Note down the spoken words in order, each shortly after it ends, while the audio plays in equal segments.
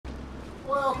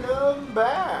Welcome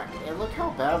back! And look how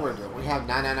bad we're doing. We have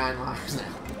 999 lives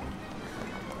now.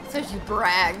 So you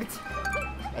bragged.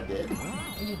 I did.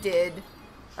 You did.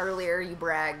 Earlier you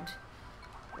bragged.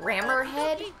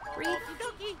 Rammerhead?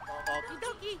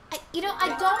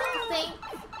 I don't think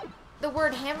the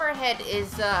word hammerhead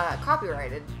is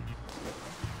copyrighted.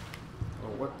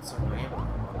 Well, what's a rammer?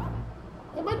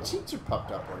 Hey, my cheeks are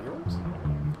puffed up. Are yours?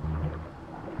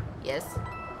 Yes.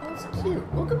 That's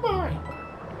cute. Look at mine.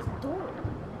 It's adorable.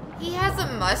 He has a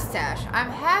mustache.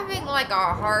 I'm having like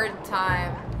a hard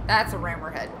time. That's a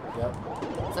rammerhead. Yep.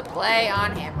 It's a play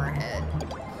on hammerhead.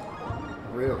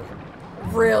 Really?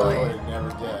 Really? I would have never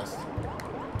guessed.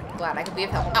 Glad I could be of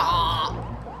help. Aww.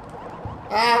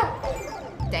 Ah!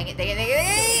 Dang it, dang it, dang it,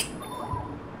 dang it!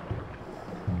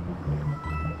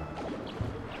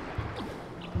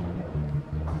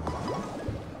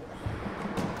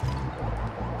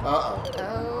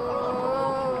 Uh-oh.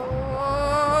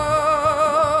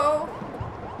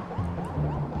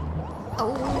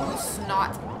 Oh,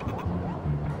 snot.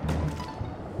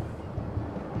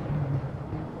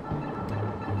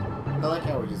 I like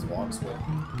how he just walks with.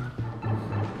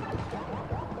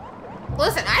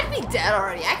 Listen, I'd be dead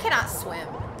already. I cannot swim.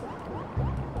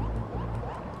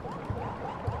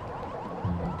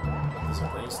 There's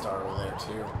a race star over there,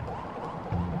 too.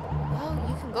 Well,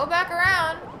 you can go back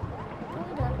around.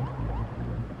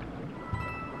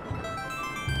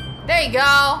 There you go.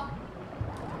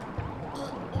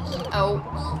 Oh.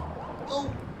 Oh,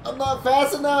 I'm not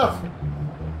fast enough.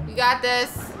 You got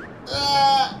this.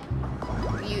 I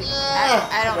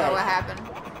don't know what happened.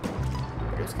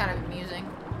 But it was kind of amusing.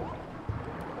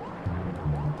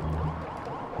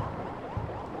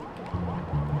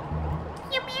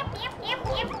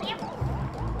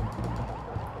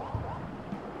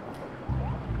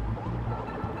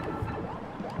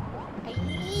 Did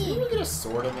you get a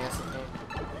sword in Mass Effect?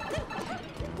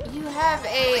 You have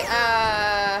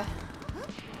a,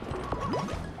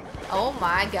 oh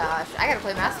my gosh. I gotta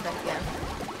play Mass Effect again.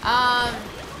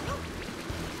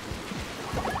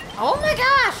 Oh my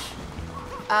gosh!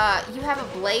 You have a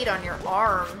blade on your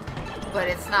arm, but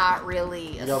it's not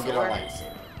really a sword. You don't get a lightsaber.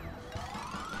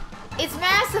 It's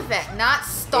Mass Effect, not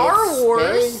Star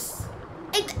Wars.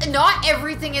 Not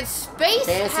everything in space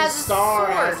Phantasy has a Star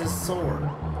sword. has a sword.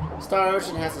 Star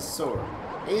Ocean has a sword.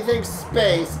 Anything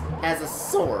space has a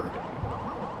sword.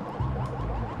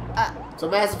 So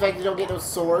Mass Effect, you don't get no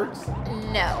swords?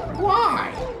 No.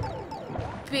 Why?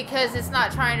 Because it's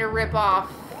not trying to rip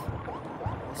off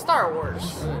Star Wars.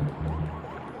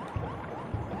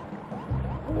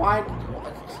 Why?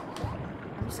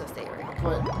 I'm just gonna stay right here.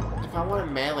 But if I want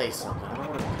to melee something, I don't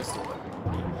want a pistol.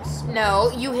 No,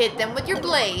 you hit them with your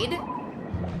blade.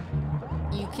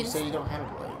 You can. You say you don't have a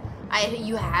blade.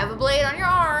 You have a blade on your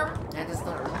arm. That does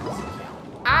not count.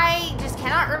 I just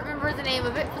cannot remember the name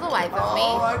of it for the life of me.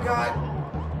 Oh my god.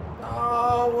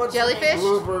 Oh, what's Jellyfish?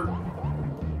 Bluebird.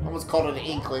 Almost called it an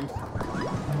inkling.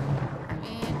 I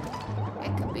mean,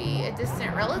 it could be a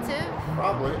distant relative.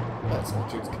 Probably. But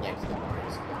Splatoon's connected to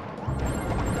Mars.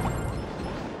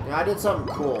 Now, I did something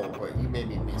cool, but you made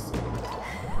me miss it.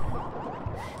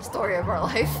 Story of our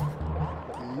life.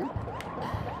 Mm-hmm.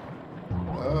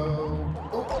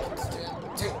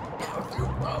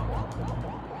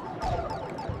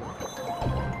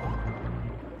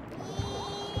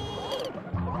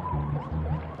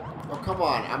 Oh, come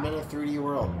on. I'm in a 3D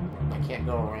world. I can't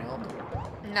go around.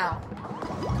 No.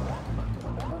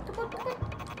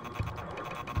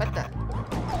 What the?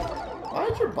 Why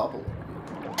is your bubble?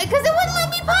 Because it wouldn't let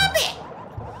me pop it!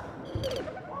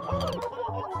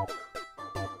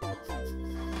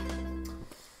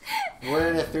 We're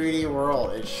in a 3D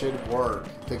world. It should work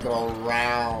to go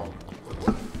around.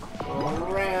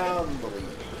 Around the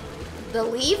leaf. The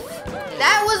leaf?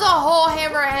 That was a whole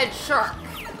hammerhead shark.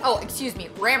 Oh, excuse me,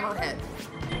 rammerhead.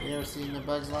 You ever seen The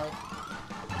Bug's Life?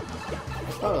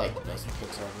 It's probably like the best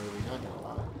Pixar movie. I know a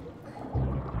lot.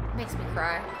 Makes me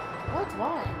cry. What?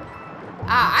 Why?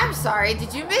 I'm sorry,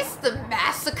 did you miss the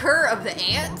massacre of the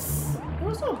ants? There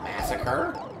was no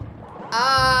massacre.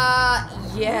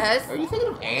 Yes. Are you thinking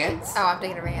of ants? Oh, I'm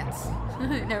thinking of ants.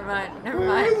 Never mind. Never What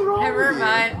mind. is wrong Never with you?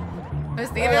 mind. I was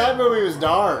thinking that of. movie was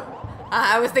dark.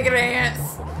 I was thinking of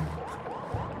ants.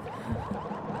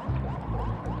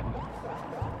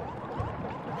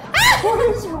 What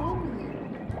is wrong with you?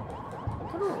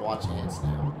 I'm gonna watch ants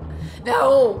now.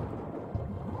 No.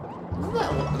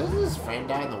 Doesn't his friend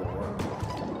die in the war?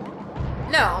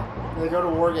 No. They go to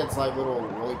war against like little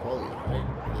roly-poly, right?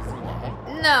 Doesn't he die?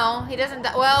 No, he doesn't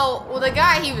die. Well, the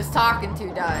guy he was talking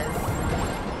to does.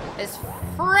 His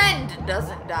friend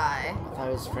doesn't die. I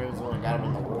thought his friend was the one who got him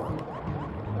in the war.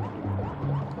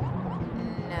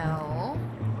 No.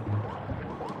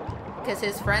 Because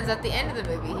his friend's at the end of the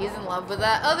movie. He's in love with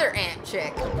that other ant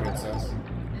chick. The princess.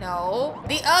 No,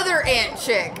 the other ant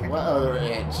chick. What other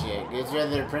ant chick? It's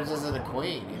either the princess and the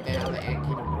queen. You think how the ant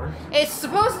kingdom works? It's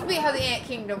supposed to be how the ant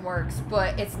kingdom works,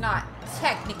 but it's not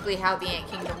technically how the ant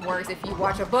kingdom works if you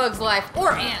watch A Bug's Life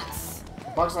or Ants.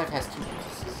 Bug's Life has 2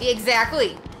 princesses.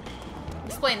 Exactly.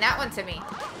 Explain that one to me.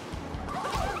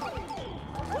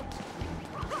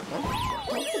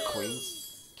 Don't the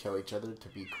queens kill each other to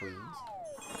be queens?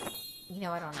 You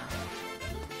know, I don't know.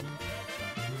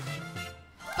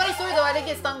 Funny story though, I did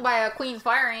get stung by a queen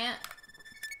fire ant.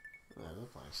 That's a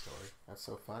funny story. That's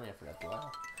so funny, I forgot to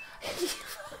laugh.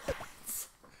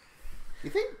 You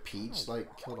think Peach,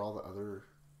 like, killed all the other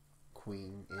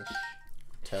queen-ish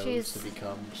toads to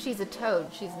become... She's a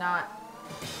toad, she's not...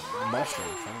 mushroom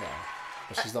fungi.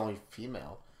 But she's the only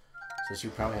female. So she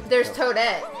probably had to There's kill...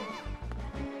 Toadette.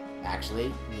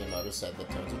 Actually, Miyamoto said that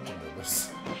toads are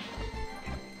genderless.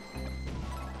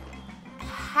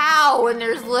 How? When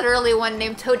there's literally one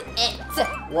named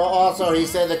Toadette. Well, also, he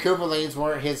said the Koopalings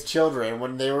weren't his children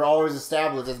when they were always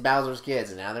established as Bowser's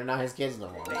kids, and now they're not his kids no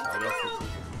more. So I guess it's...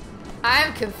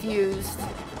 I'm confused.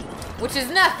 Which is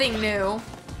nothing new.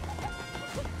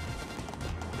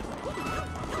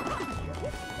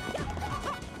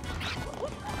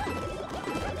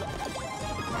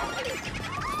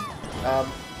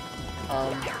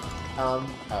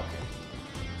 Okay.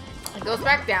 It goes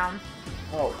back down.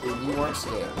 Oh, and you weren't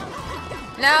scared.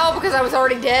 No, because I was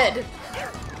already dead.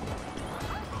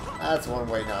 That's one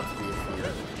way not to be afraid.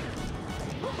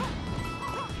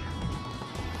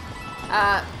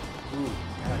 Ooh,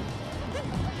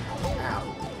 ow.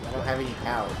 I don't have any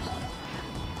powers.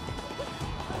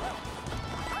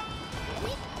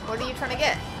 What are you trying to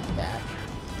get? Back.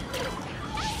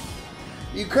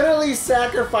 You could at least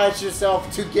sacrifice yourself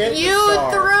to get You the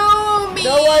star. threw me!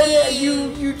 No, I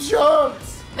didn't. You jumped!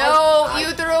 No,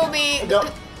 you threw me! No.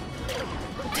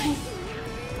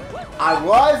 I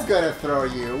was gonna throw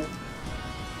you,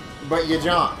 but you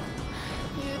jumped.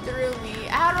 You threw me.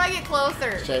 How do I get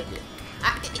closer? Shake it.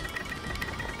 I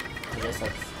guess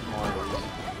that's more easy.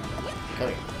 Come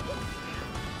here.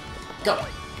 Go!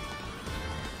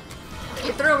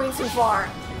 You threw me too far.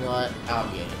 You know what? I'll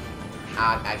get it. I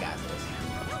got this.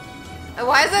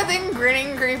 Why is that thing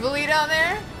grinning creepily down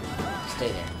there?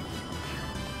 Stay there.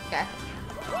 Okay.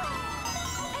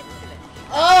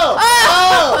 Oh!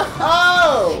 Oh!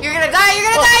 Oh! You're gonna die, you're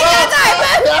gonna die, you're gonna die!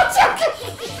 That's okay!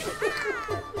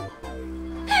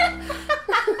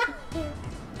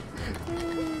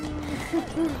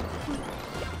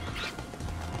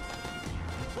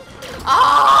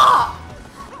 Ah!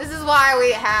 This is why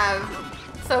we have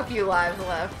so few lives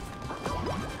left.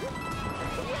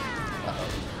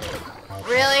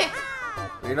 Really?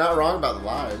 You're not wrong about the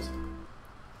lives.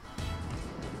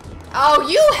 Oh,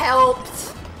 you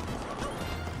helped!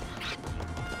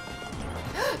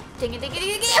 Ding it, ding it, ding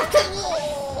it, ding it!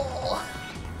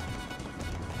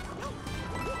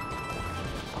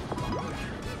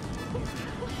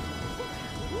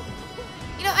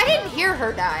 You know, I didn't hear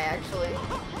her die, actually.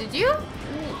 Did you?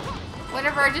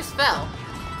 Whenever I just fell.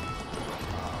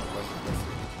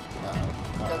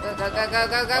 Go, go, go, go, go,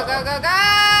 go, go, go, go, go!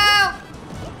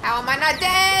 How am I not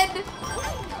dead?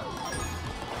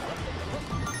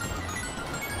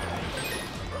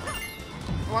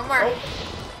 One more.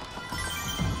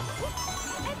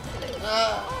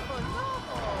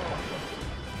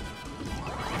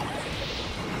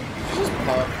 Just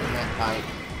pop in that pipe.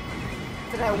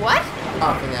 Did I what?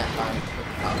 Pop in that pipe.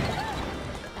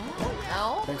 No.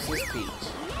 Princess Peach.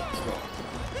 Let's go.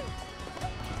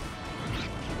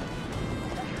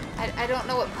 I don't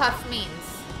know what puff means.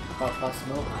 Puff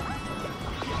smoke.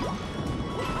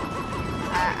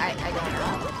 I don't know.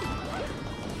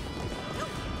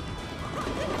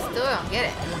 I still don't get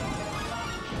it.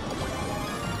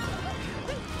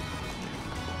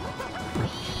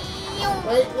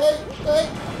 Wait.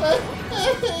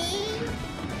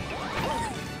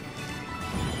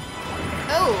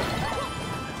 Oh,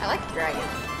 I like the dragon.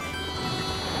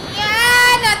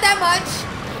 Yeah, not that much.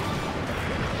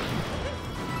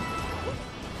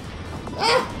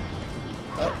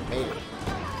 Oh, made it.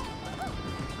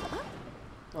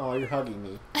 Oh, you're hugging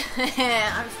me.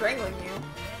 I'm strangling you.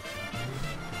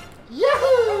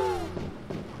 Yahoo!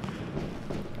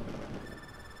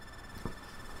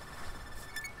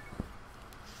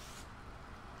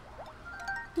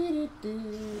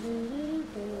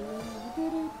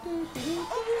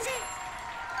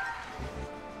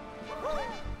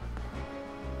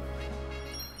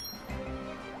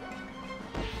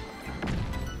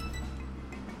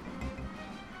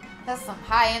 That's some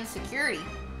high-end security.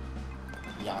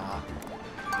 Yeah.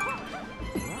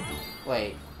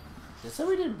 Wait. Did it say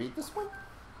we didn't beat this one?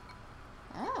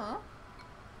 Oh.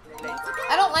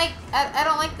 I don't like. I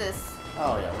don't like this.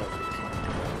 Oh yeah. Wait.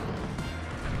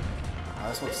 Oh,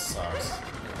 this one sucks.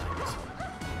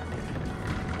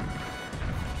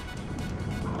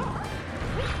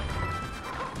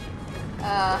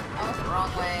 I went the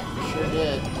wrong way. You sure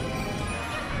did.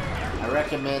 I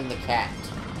recommend the cat.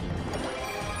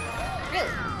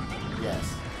 Really?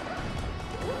 Yes.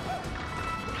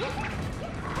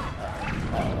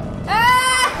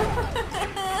 Ah!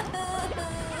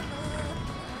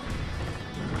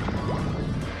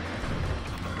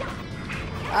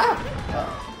 Ah!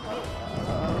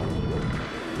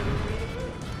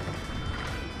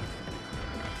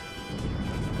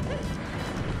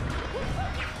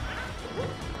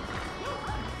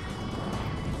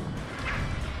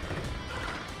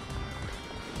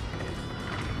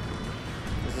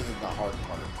 This isn't the hard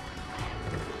part.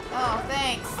 Oh,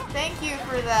 thanks. Thank you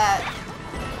for that.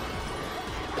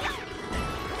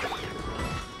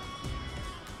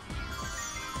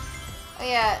 Oh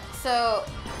yeah, so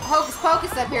Hocus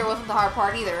Pocus up here wasn't the hard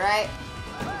part either, right?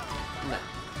 No.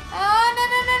 Oh, no,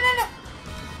 no, no, no, no.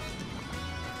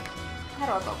 How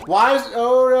do I go? Why is...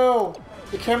 Oh no!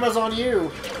 The camera's on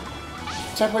you!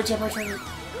 Checkpoint, checkpoint, checkpoint.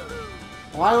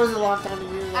 Why was it locked onto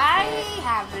you? I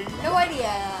have no idea.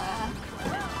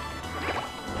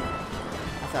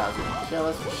 I thought I was gonna kill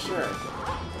us for sure.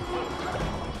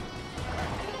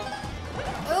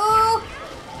 Ooh!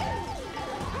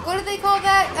 What do they call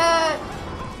that?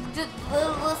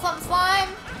 Something slime?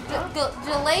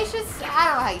 Gelacious? I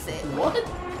don't know how you say it. What?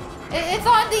 It's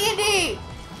on D&D!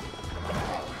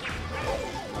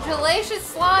 Gelacious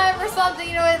slime or something,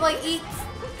 you know, it like eats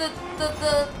the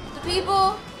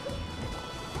people.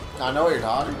 I know what you're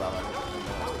talking about. Like,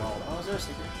 oh, is there a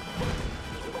secret?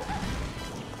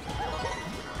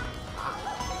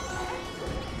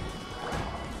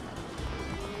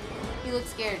 You look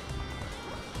scared.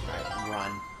 Alright,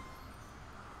 run.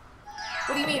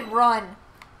 What do you mean, run?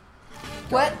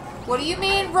 What? What do you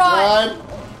mean, run? Run!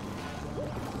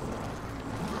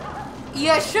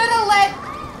 You should have led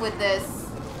with this.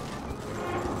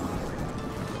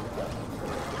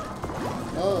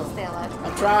 Oh. Stay alive.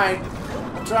 I'm trying,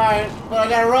 but I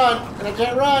gotta run, and I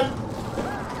can't run.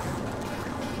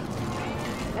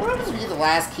 What happens if you get the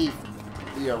last key,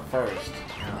 you know, first?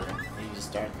 You just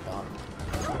start at the bottom.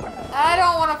 I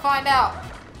don't want to find out.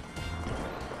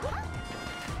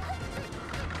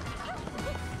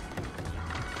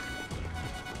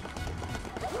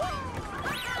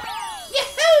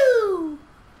 Yahoo!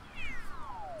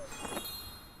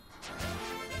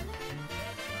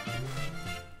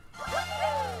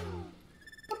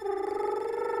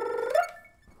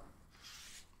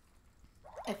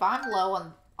 If I'm low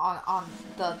on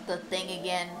the thing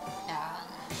again,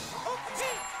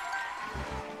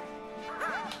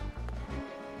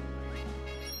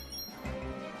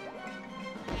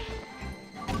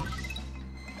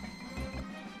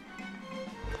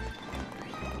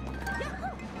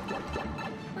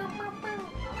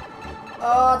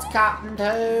 Oh, it's Captain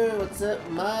Toad. What's up,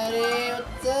 buddy?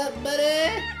 What's up,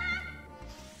 buddy?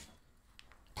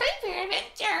 time for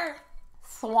adventure.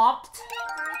 Swamped.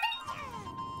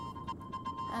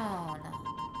 Oh no.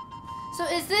 So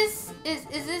is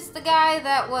this the guy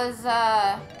that was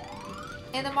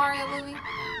in the Mario movie?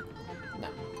 No.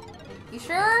 You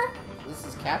sure? This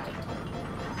is Captain Toad.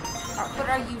 But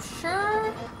are you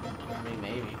sure? I mean,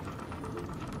 maybe.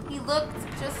 He looked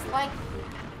just like.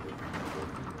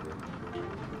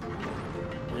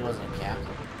 He wasn't a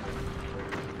captain.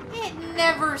 It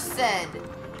never said.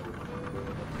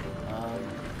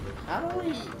 How do we...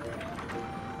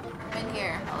 I'm in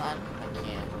here. Hold on. I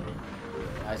can't.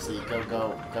 I see. Go to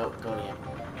him.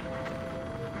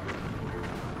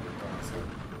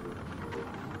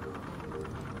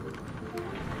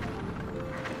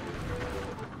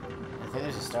 I think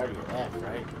there's a star to your left,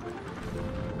 right?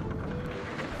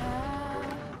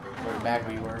 Or back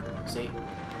where you were. See?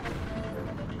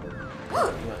 You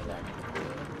went back.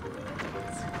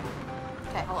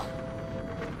 Okay, hold on.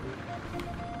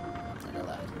 On your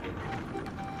left.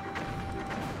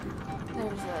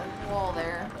 There's a wall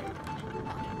there.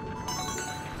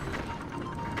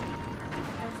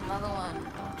 There's another one.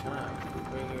 I'm trying to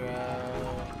figure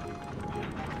out...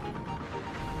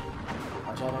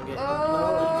 Watch out, don't get... No,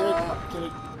 get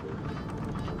it.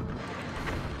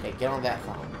 Okay, get on that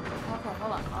phone. Okay,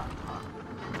 hold on.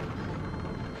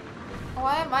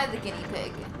 Why am I the guinea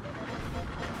pig?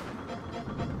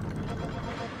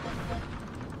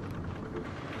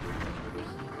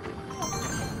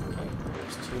 Okay,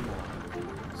 there's two more.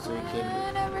 So you can...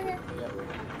 Run over here. Yep.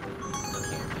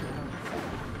 Okay.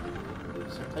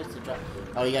 the top.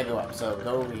 Oh, you gotta go up. So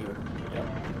go over here. Yep.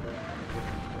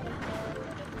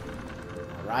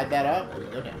 Ride that up, or you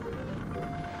go down.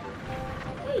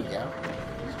 There you go.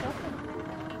 Just jump in.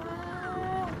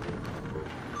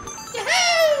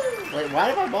 Yahoo! Wait, why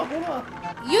did I bubble up?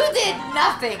 You did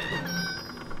nothing!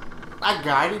 I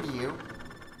guided you.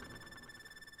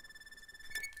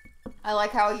 I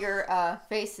like how your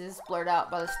face is blurred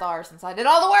out by the stars since I did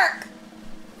all the work!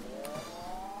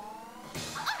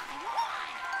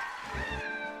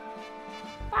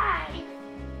 Bye!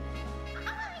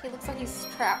 He looks like he's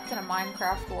trapped in a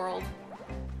Minecraft world.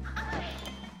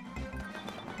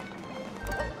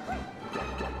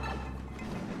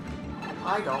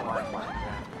 I don't like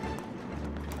Minecraft.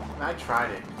 I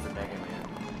tried it as a Mega Man.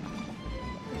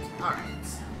 Alright.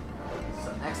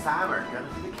 So next time we're gonna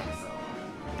do the castle.